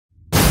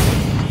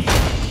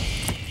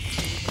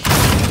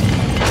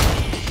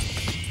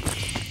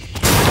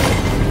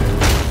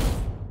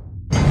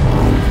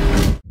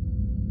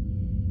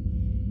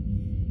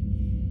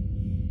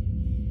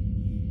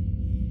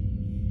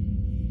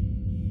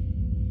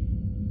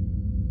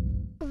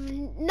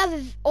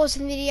another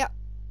awesome video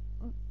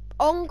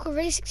on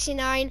Really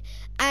 69,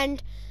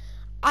 and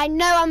I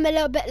know I'm a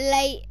little bit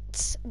late,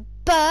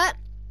 but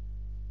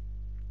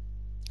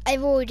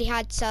I've already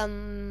had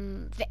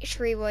some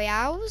victory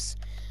royales.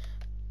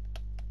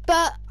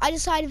 But I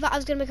decided that I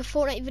was going to make a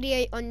Fortnite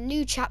video on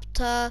new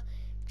chapter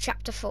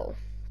 4.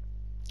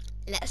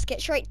 Let's get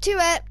straight to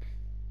it.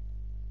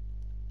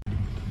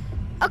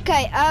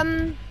 Okay,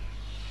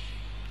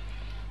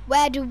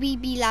 where do we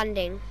be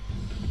landing?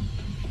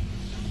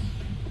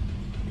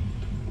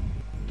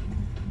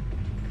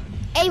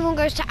 Everyone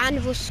goes to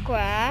Anvil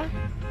Square.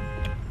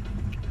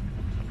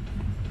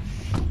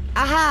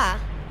 Aha.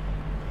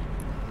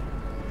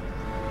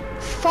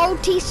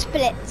 Faulty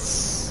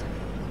splits.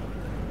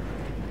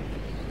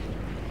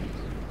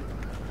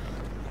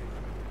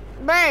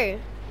 Bro,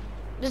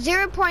 the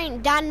 0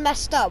 point Dan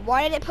messed up.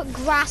 Why did it put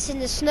grass in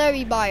the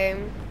snowy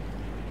biome?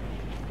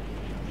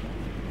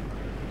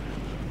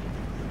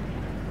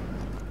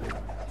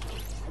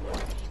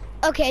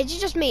 Okay, is it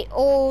just me,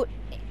 or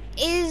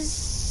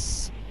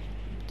is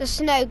the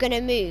snow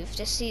gonna move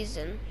this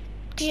season?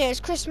 Because you know, it's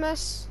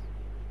Christmas.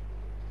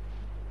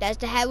 There's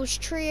the Hell's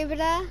Tree over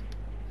there. I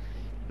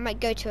might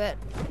go to it.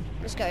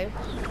 Let's go.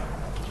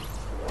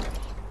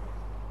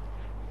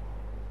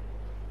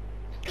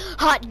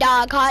 Hot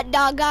dog,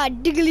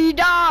 diggly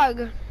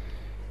dog.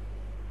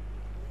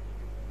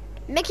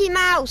 Mickey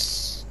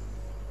Mouse.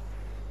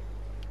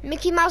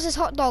 Mickey Mouse's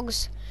hot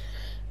dogs.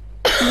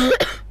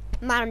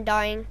 Man, I'm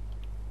dying.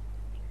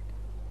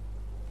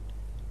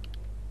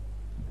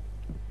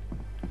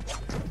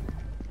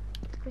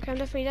 Okay, I'm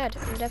definitely dead.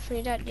 I'm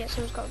definitely dead. Yeah,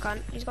 someone's got a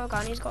gun. He's got a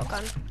gun. He's got a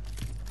gun.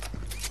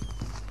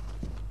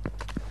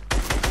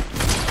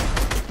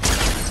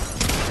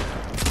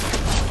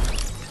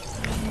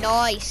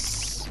 Nice.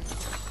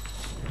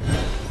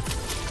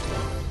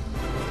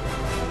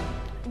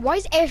 Why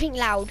is everything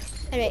loud?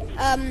 Anyway,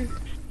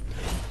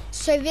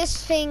 so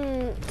this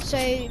thing, so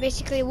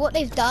basically what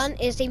they've done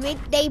is they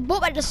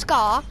brought back the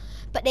scar,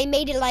 but they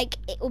made it like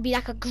it will be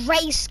like a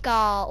grey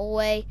scar,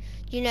 or a,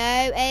 you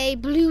know, a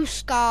blue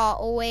scar,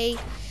 or a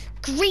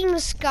green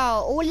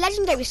scar, or a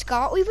legendary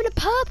scar, or even a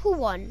purple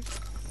one.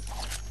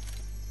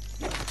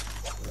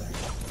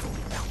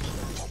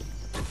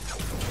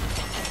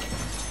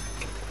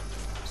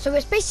 So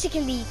it's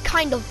basically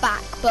kind of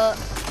back, but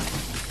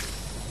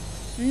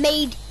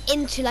made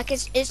into like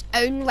its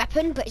own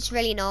weapon, but it's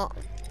really not.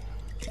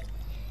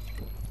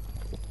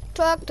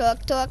 Talk.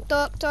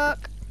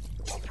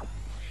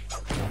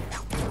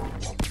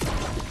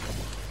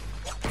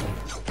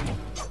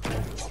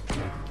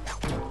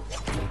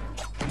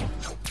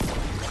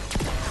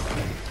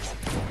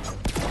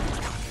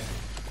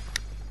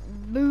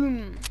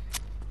 Boom.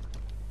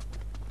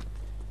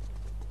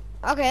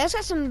 Okay, let's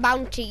get some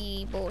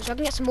bounty boards so I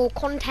can get some more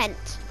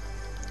content.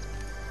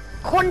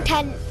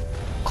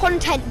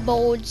 Content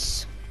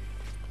boards.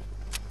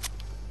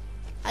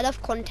 I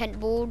love content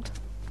board.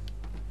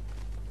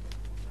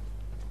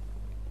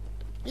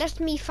 Let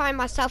me find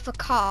myself a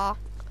car.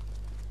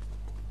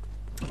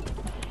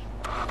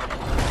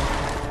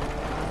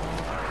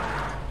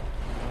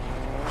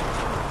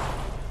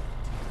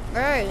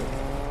 Bro.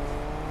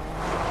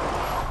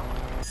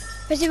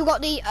 Basically we've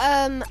got the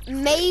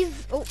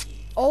Mave.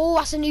 Oh,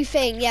 that's a new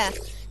thing, yeah.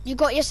 You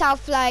got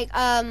yourself like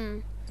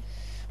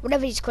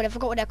whatever it's called, I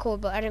forgot what they're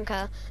called, but I don't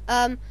care.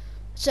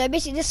 So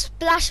basically this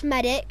splash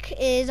medic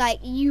is like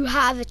you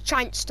have a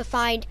chance to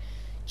find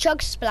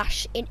chug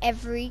splash in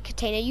every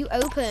container you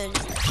open.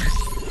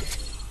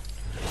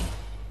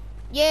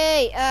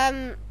 Yay,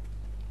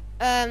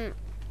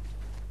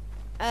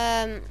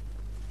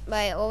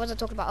 wait, what was I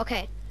talking about?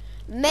 Okay.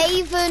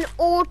 Maven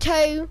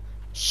auto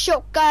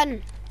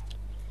shotgun.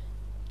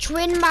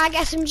 Twin mag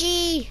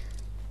SMG.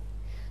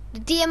 The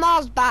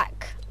DMR's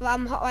back.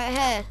 I'm hot right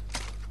here.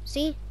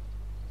 See?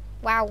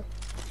 Wow.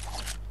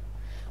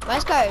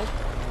 Let's go.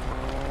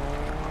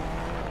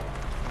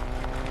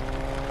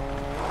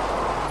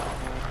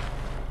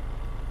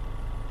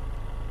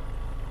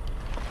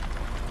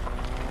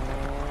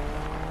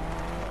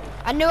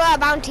 I know where our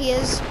bounty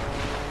is.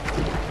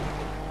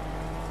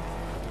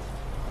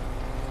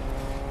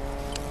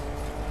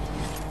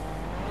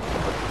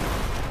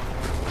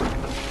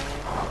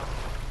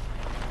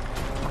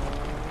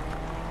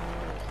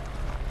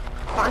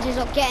 Bounty's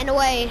not getting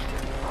away.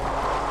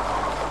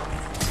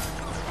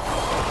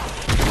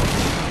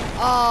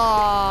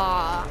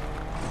 Oh.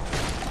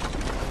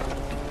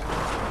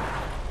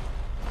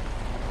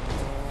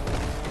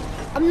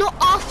 I'm not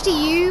after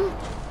you.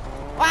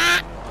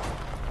 Ah.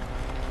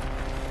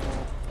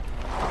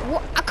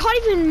 What? I can't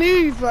even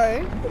move,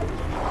 bro.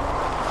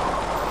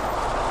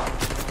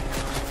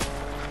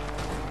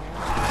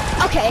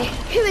 Okay,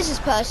 who is this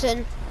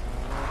person?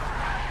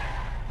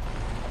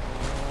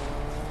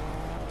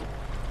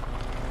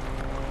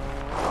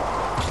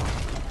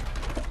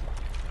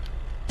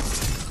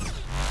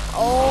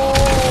 Oh.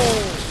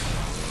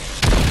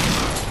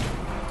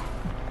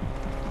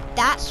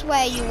 That's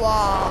where you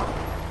are.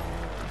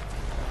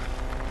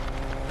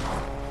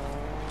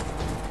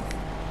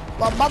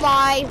 Well,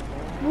 bye-bye.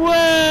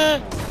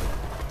 Whoa.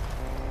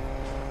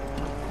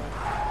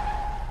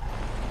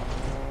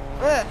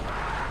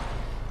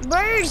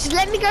 Bro, just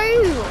let me go.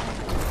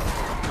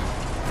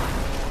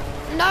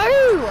 No.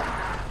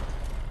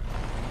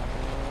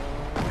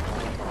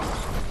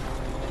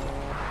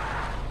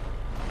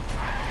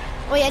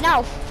 Oh yeah,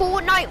 now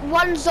Fortnite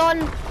one's on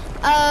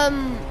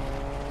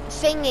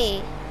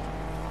thingy.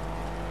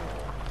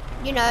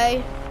 You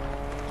know,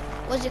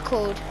 what's it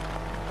called?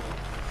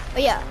 Oh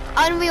yeah,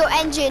 Unreal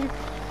Engine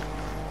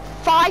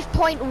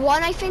 5.1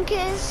 I think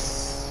it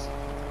is.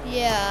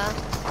 Yeah.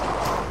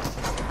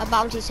 A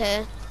bounty's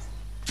here.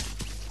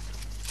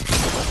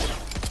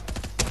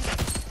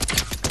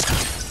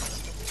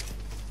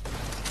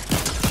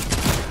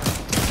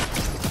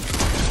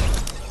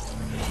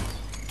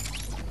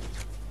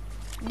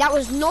 That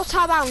was not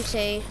our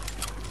bounty.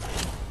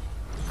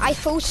 I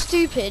feel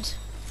stupid.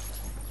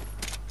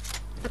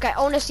 Okay, I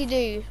honestly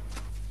do.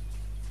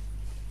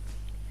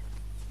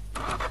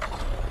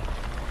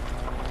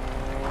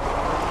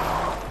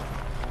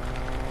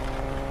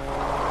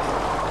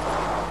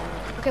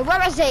 Okay,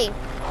 where is he?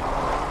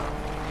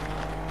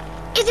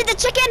 Is it the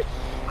chicken?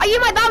 Are you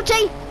my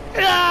bounty?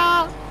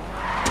 No.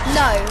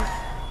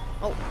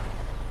 Oh.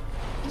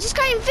 You just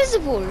got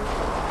invisible.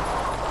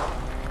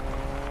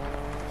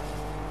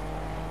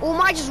 Or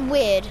am I just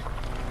weird?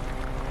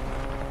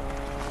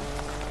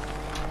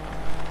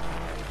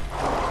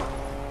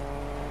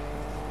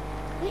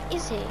 Where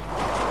is he?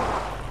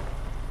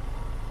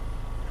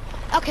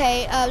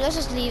 Okay, let's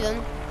just leave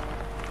him.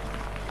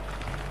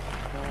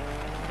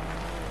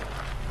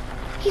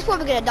 He's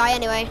probably gonna die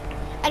anyway.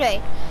 Anyway,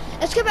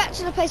 let's go back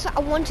to the place that I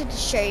wanted to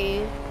show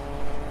you.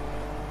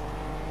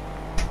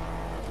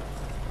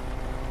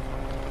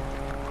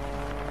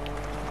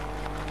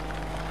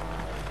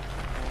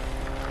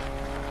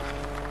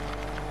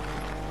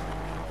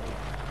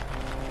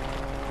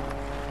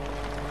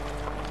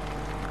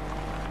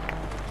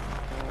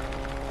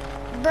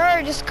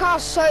 Bro, this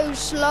car's so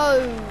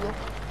slow.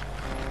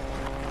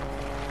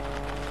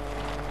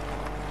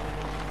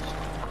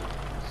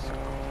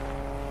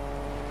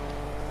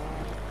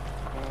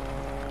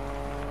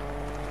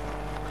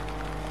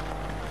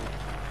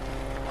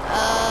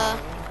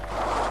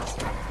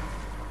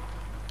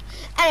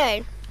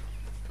 Anyway.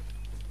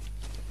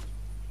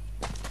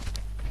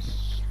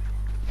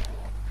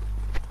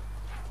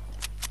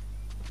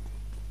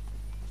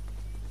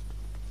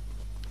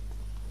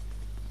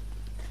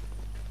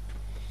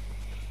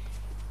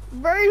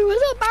 Bro, where's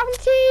that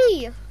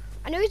bounty?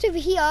 I know he's over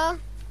here.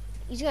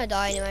 He's gonna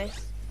die anyway.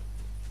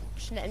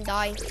 Just let him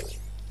die.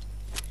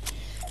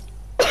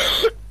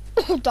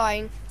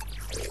 Dying.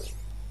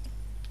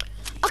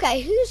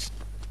 Okay, who's...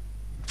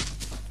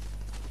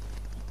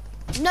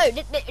 No,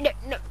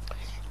 no.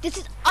 This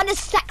is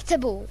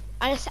unacceptable.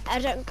 I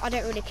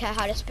don't really care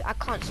how to speak. I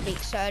can't speak,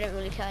 so I don't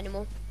really care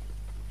anymore.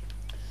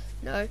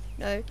 No.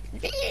 Ooh, I'm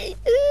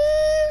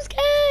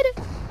scared.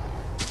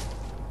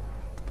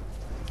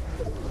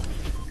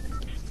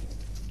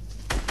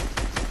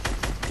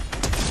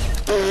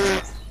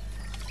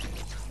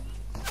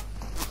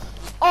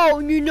 Oh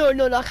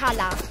no,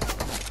 Kala.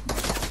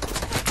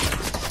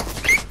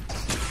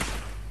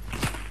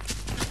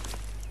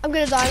 I'm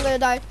gonna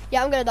die.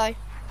 Yeah, I'm gonna die.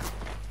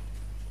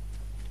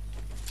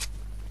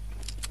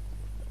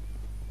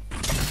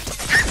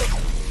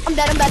 I'm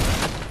dead.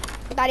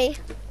 Daddy.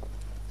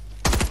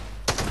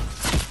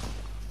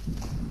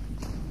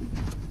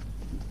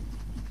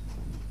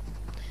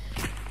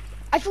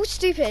 I feel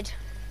stupid.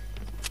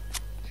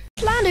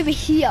 Land over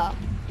here.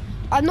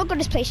 I've not got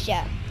this place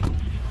yet.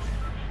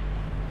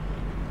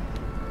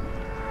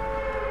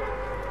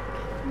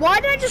 Why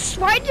did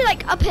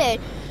like up here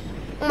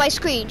on my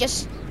screen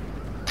just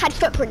had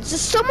footprints?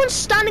 Is someone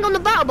standing on the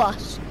battle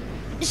bus?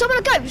 Is someone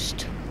a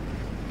ghost?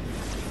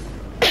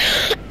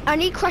 I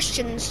need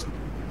questions.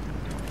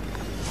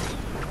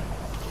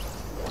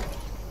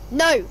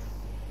 No.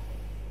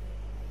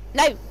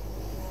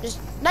 Just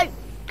no.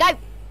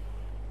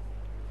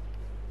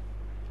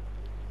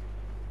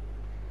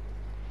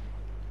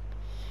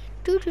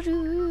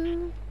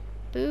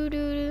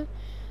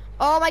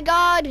 Oh my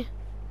god!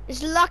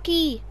 It's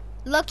Lucky,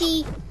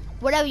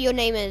 whatever your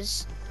name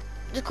is.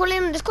 Let's call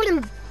him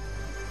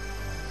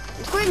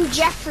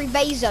Jeffrey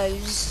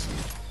Bezos.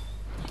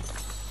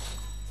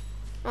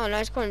 Oh no,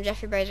 let's call him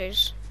Jeffrey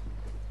Bezos.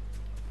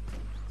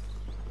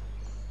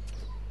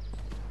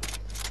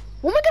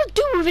 What am I gonna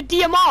do with a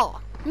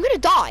DMR? I'm gonna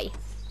die.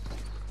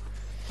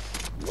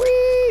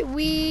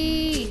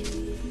 Wee.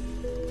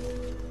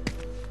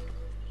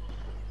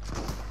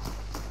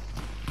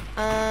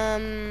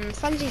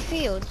 Fancy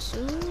Fields.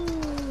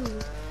 Ooh.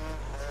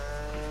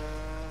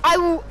 I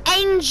will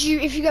end you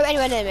if you go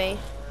anywhere near me.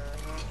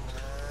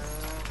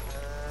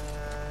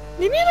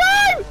 Leave me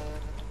alone!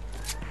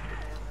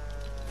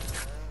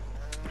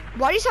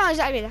 Why do you sound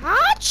exactly like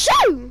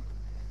Achoo!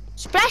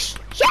 Splash!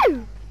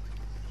 Shoo!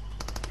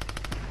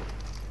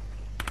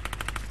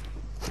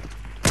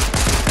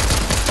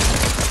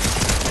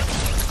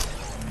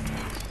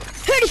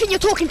 Who do you think you're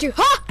talking to,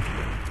 huh?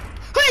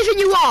 Who do you think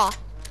you are?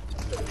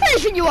 Who do you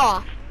think you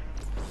are?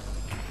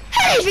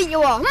 Who do you think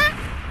you are, huh?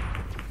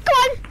 Come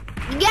on,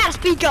 you gotta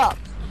speak up.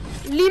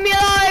 Leave me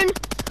alone.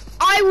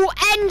 I will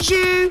end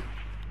you.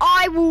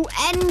 I will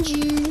end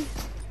you.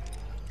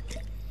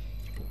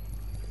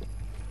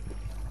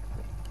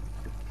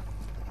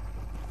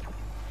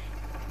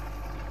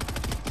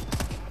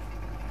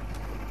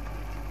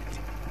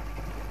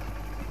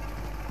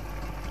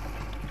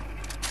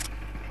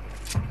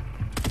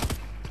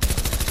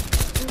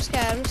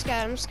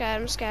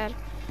 I'm scared.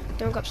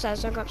 Don't go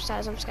upstairs,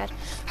 I'm scared.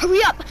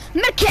 Hurry up!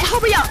 Medkit,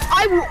 hurry up!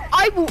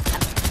 I will.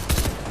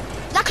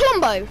 That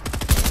Colombo!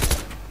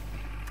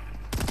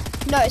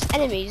 No, it's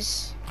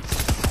enemies.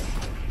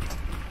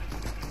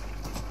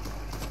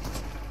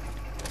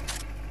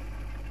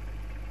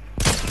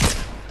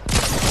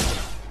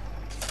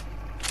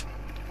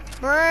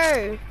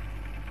 Bro!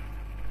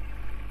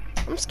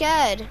 I'm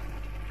scared.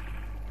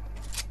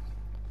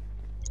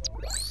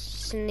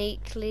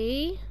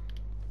 Sneakily.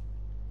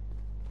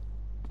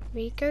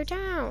 We go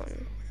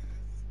down.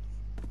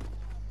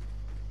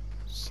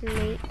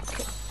 Snake.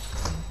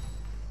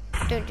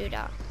 Don't do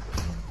that.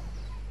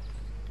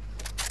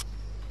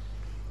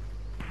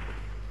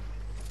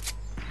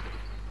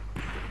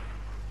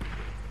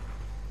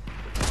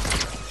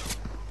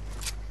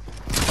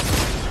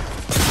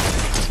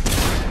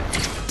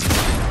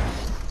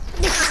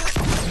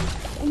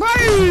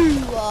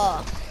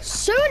 Bro!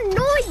 So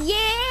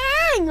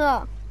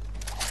annoying!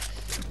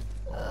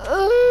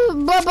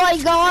 Bye bye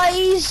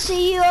guys,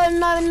 see you in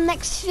the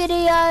next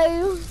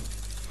video.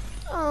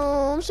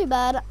 Oh, I'm so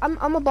bad.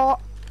 I'm a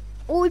bot.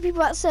 All the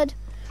people that said,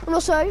 and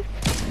also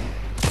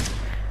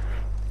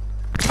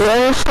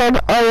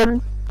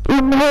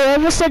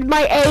whoever said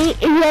my age,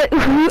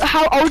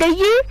 how old are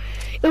you?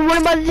 In one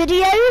of my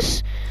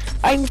videos,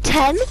 I'm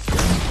 10,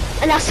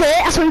 and that's it.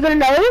 That's all you're gonna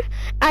know.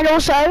 And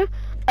also,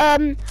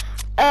 I'm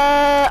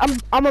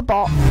a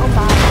bot. I'm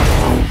bad.